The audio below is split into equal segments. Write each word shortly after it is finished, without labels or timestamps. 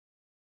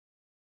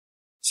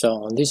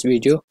So on this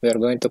video, we are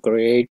going to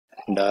create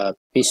the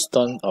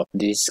piston of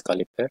this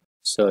caliper.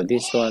 So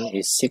this one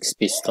is 6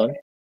 piston.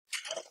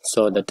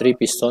 So the 3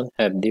 piston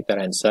have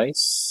different size.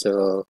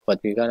 So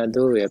what we're gonna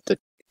do, we have to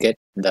get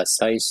the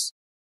size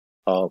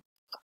of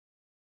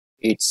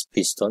each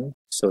piston.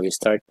 So we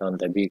start on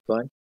the big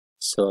one.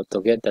 So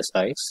to get the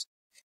size,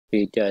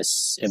 we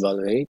just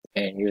evaluate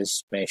and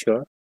use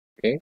measure.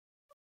 Okay,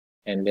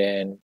 and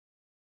then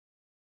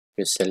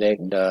you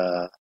select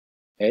the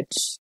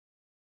edge.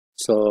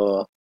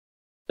 So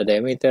the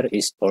diameter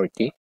is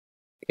 40.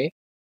 Okay,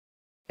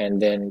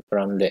 and then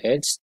from the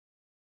edge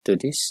to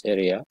this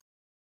area,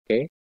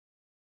 okay,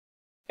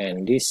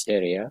 and this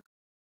area,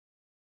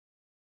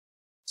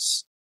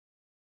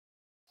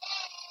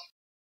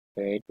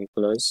 wait, we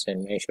close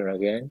and measure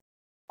again.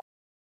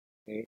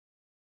 Okay,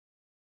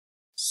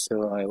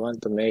 so I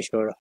want to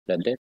measure the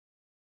depth.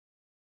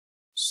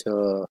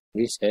 So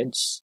this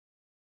edge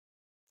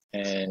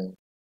and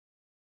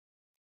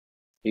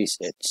this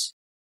edge.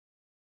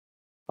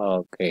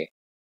 Okay,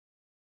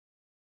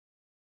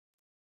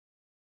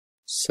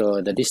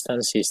 so the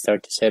distance is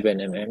 37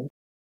 mm,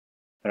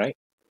 right?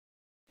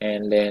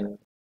 And then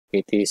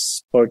it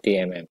is 40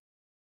 mm.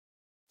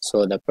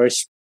 So the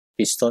first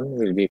piston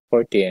will be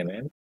 40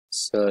 mm.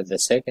 So the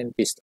second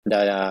piston,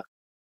 the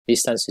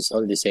distance is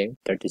all the same,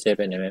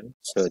 37 mm.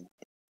 So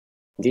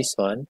this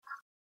one,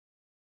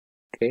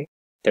 okay,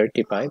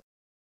 35,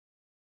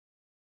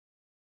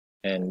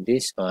 and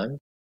this one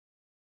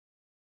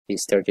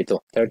is 32,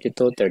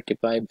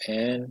 35,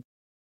 and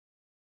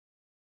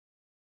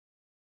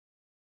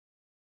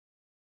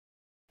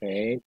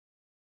right,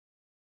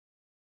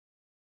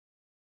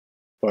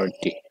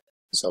 40.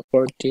 So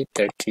 40,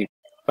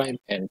 35,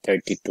 and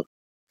 32.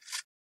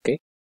 Okay,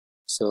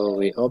 so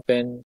we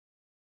open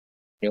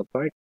new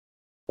part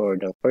for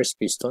the first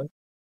piston.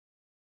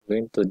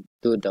 We're going to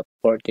do the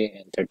 40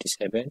 and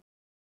 37.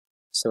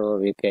 So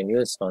we can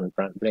use on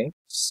front plane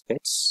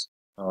sketch.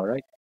 All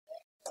right.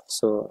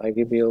 So I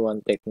give you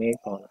one technique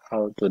on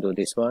how to do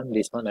this one.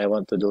 This one I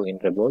want to do in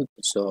revolve.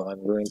 So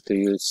I'm going to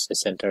use a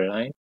center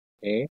line,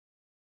 okay,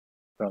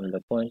 from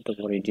the point of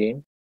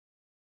origin.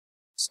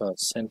 So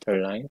center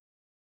line.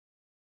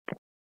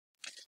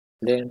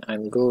 Then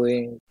I'm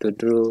going to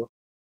draw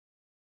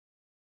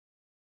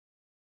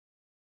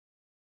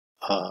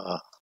a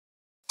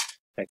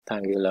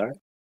rectangular,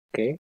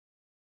 okay,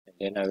 and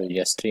then I will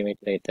just trim it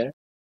later.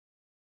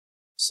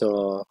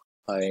 So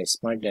by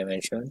smart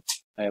dimension,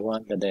 I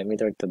want the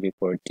diameter to be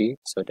 40.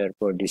 So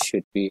therefore this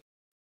should be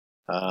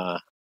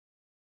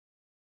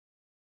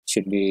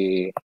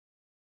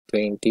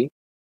 20,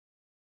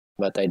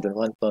 but I don't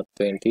want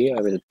 20.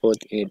 I will put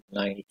it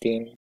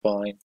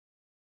 19.8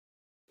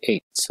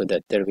 so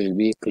that there will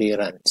be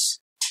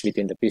clearance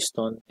between the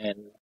piston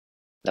and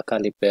the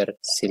caliper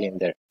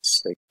cylinder.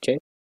 So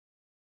check.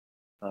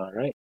 All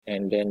right,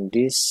 and then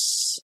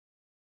this,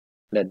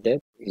 the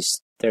depth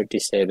is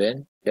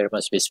 37. There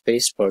must be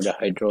space for the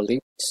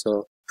hydraulic,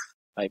 so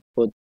I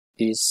put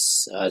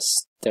this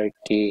as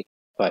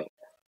 35.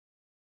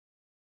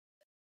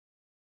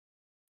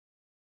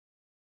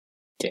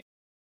 Okay,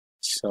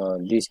 so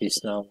this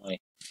is now my,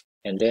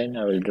 and then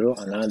I will draw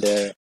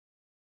another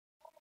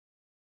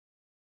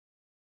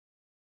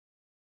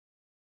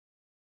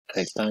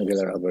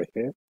rectangular over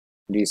here.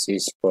 This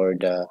is for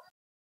the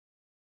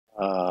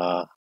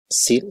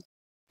seal,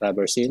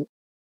 rubber seal,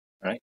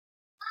 right?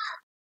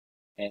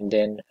 And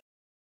then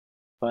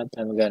what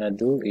I'm gonna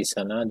do is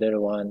another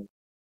one.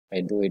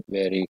 I do it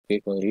very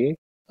quickly.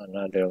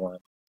 Another one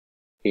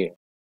here.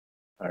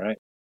 All right,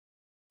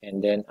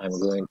 and then I'm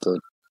going to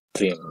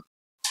trim.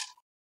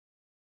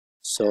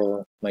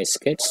 So my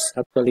sketch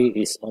actually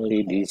is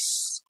only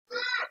this.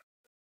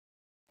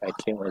 I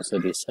trim also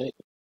this side.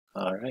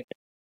 All right,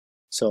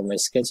 so my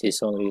sketch is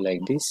only like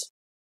this.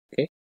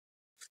 Okay,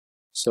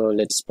 so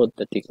let's put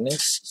the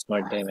thickness,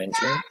 smart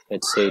dimension.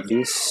 Let's say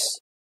this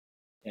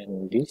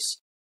and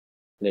this.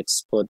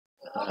 Let's put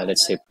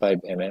let's say 5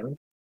 mm.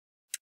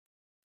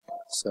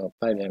 So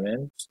 5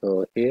 mm.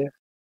 So here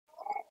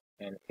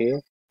and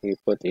here we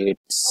put it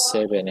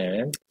 7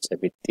 mm. It's a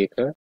bit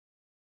thicker.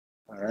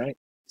 All right,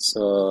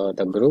 so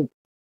the group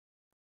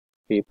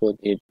we put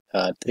it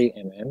 3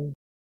 mm,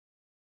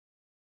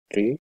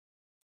 3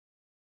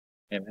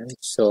 mm.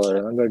 So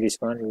remember, this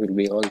one will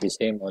be all the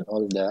same on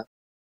all the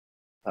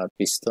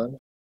piston.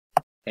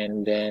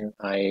 And then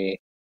I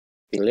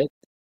fill it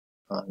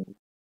on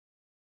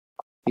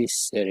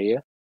this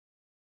area.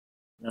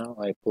 Now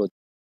I put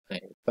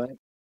 95.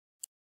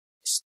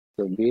 It's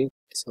too big,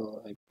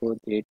 so I put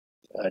it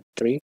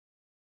 3.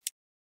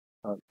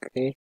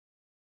 Okay,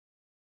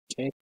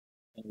 check.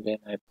 And then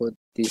I put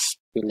this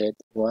fillet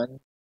 1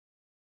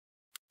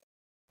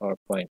 or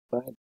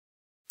 0.5.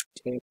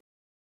 Check.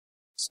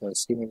 So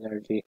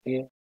similarly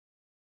here,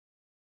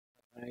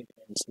 right,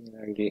 and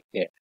similarly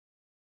here.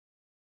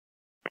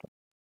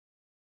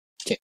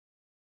 Okay,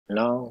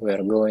 now we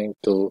are going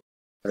to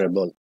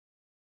revolve.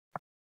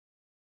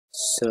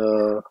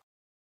 So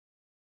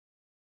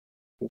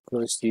we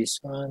close this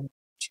one,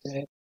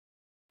 check,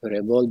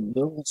 revolve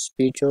those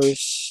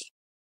features,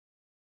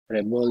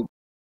 revolve,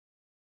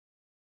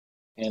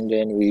 and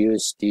then we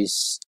use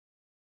this.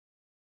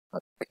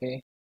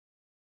 Okay,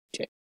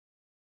 check.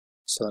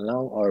 So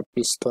now our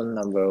piston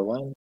number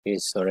 1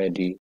 is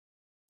already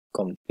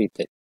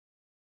completed.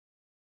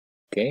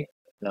 Okay,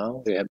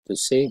 now we have to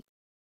save.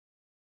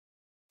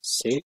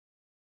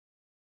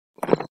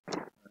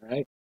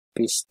 Alright,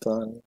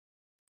 piston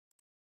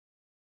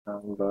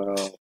number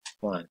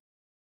 1.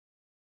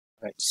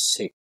 Right,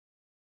 save.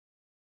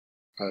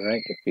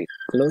 Alright, if we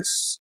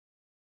close.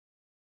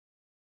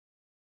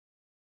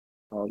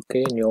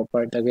 Okay, new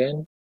part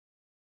again.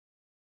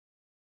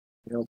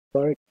 New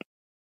part.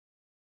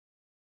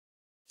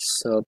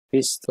 So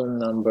piston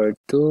number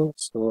 2.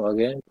 So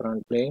again,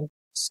 front plane,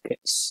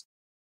 sketch.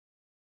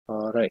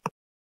 Alright,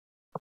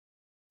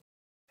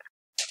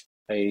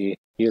 I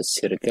use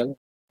circle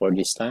for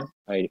this time.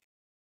 I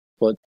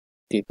put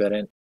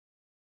different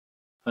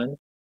one.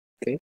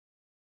 Okay,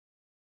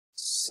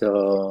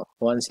 so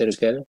one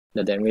circle,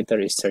 the diameter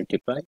is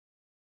 35.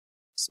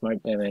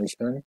 Smart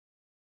dimension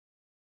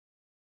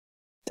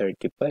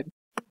 35.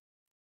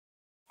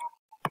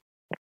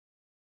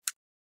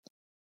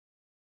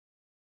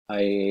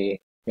 I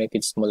make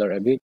it smaller a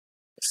bit,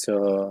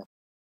 so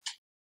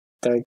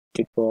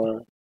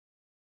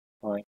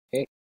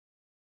 34.8.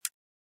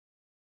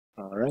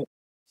 Alright,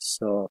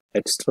 so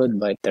extrude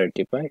by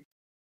 35.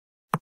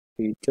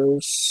 We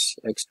choose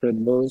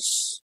extrude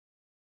boss,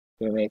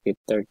 we make it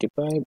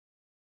 35.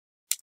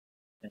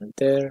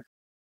 Enter,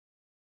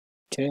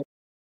 check.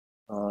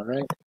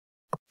 Alright,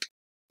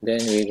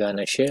 then we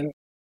gonna shell.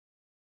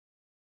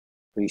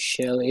 We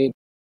shell it,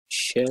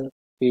 shell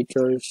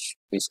features,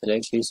 we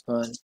select this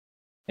one,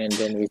 and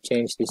then we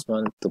change this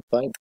one to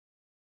pipe.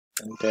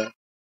 Enter.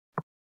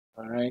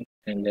 Alright,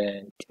 and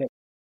then check.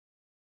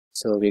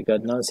 So we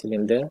got now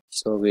cylinder,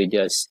 so we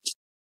just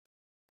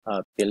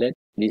fillet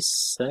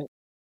this side.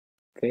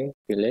 Okay,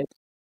 fillet.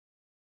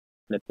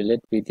 The fillet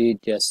we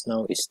did just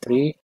now is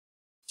 3.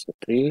 So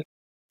 3.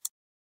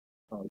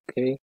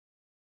 Okay,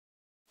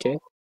 check.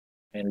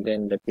 And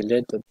then the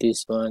fillet of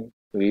this one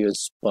we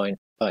use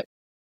 0.5.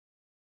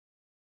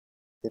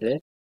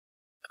 Fillet.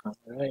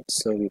 Alright,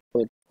 so we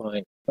put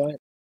 0.5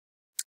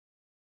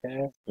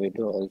 there. We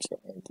do also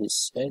on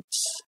this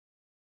edge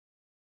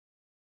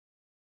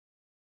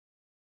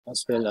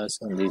as well as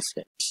on this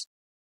edge.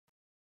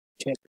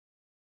 Check.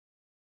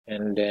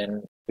 And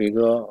then we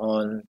go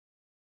on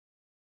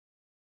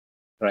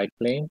right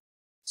plane,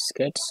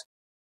 sketch,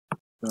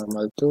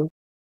 normal tool.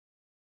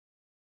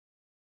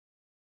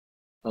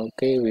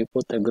 Okay, we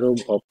put a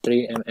groove of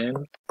 3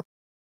 mm.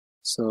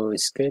 So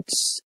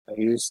sketch, I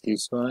use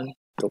this one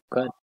to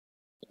cut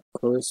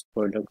across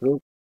for the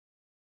groove.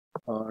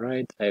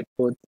 Alright, I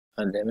put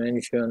a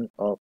dimension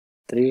of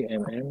 3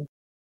 mm,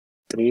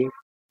 3,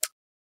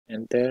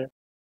 enter,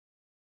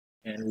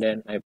 and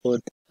then I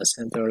put a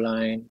center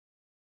line.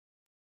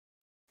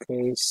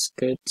 Okay,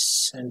 sketch,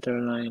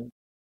 center line,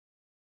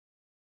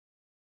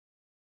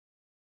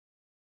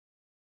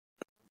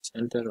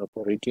 center of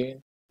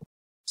origin,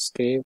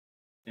 escape,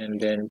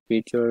 and then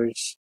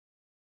features,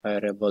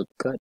 variable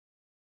cut.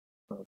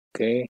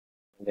 Okay,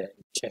 then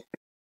check.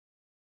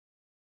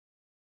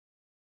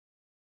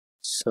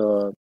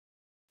 So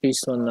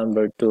piston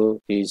number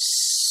 2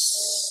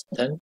 is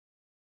done.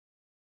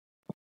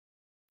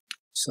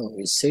 So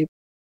we save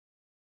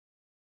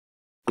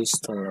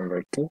piston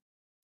number 2.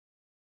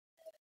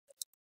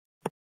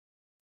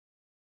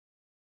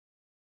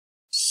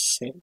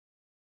 Save.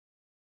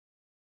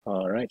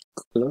 Alright,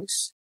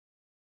 close.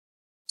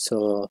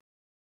 So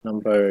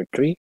number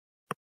 3,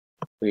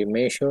 we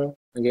measure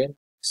again.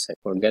 So I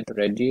forget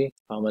already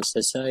how much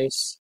the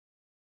size.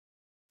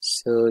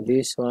 So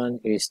this one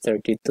is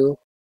 32.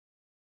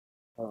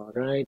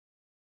 Alright,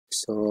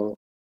 so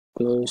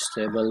close,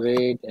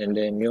 evaluate, and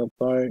then new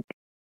part.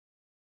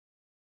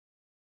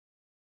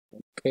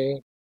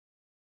 Okay,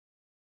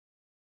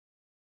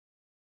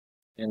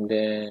 and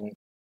then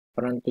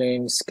front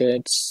plane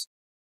sketch.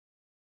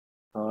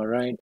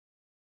 Alright,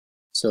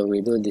 so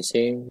we do the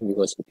same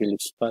because it will be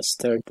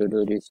faster to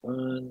do this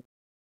one.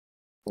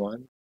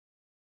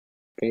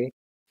 Okay,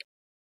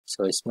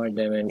 so smart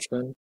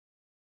dimension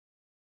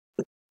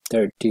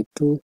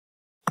 32.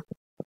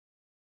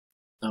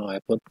 Now I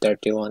put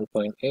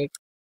 31.8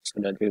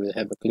 so that we will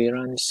have a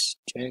clearance.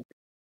 Check.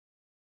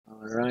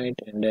 Alright,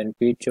 and then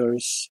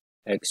features,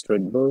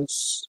 extrude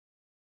boss.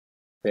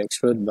 We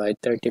extrude by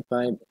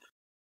 35.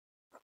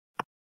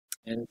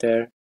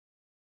 Enter.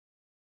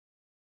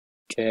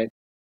 Check.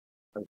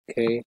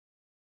 Okay,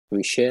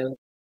 we shell.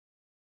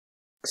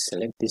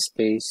 Select this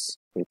space.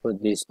 We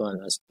put this one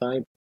as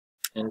pipe.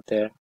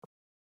 Enter.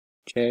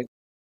 Check.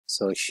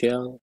 So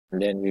shell,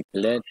 and then we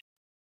fillet.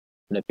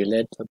 The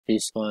fillet of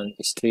this one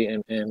is 3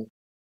 mm.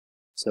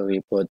 So we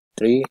put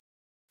 3.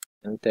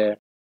 Enter.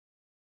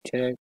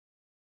 Check.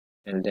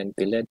 And then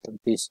fillet of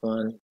this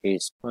one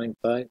is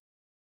 0.5.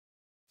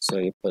 So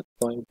we put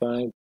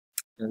 0.5.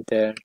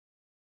 Enter.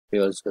 We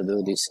also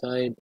do this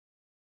side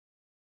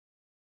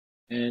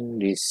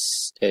and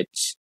this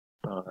edge.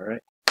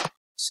 Alright,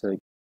 so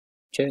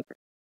check.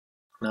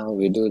 Now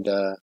we do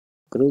the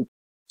group.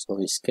 So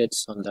we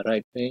sketch on the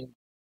right plane,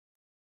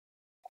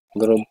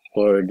 group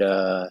for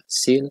the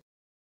seal.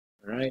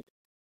 Alright,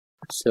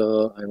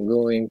 so I'm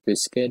going to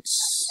sketch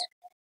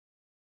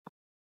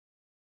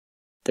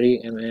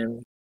 3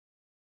 mm.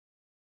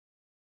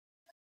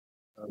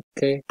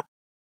 Okay,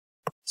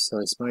 so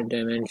smart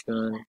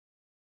dimension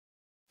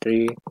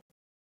 3,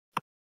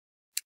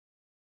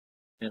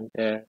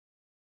 enter.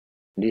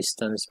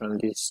 Distance from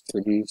this to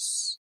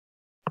this,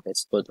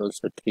 let's put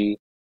also 3,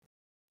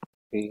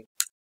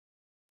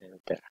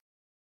 enter.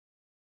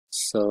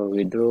 So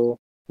we draw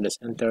the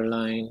center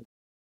line,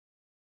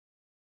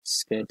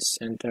 sketch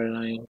center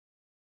line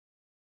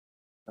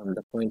from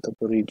the point of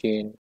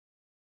origin.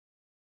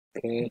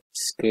 Okay,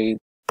 escape,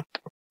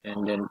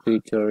 and then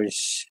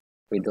features,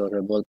 we do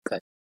revolve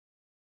cut.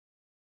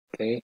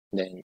 Okay,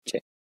 then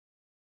check.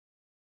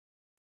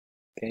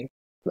 Okay,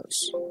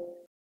 close.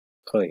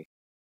 Okay,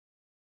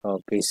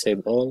 okay,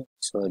 save all.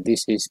 So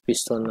this is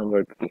piston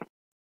number 3.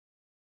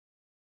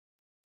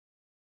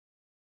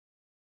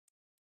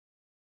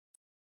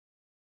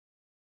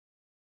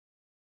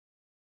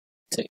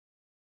 Save.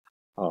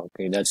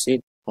 Okay, that's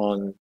it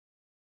on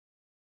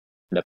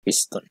the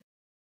piston.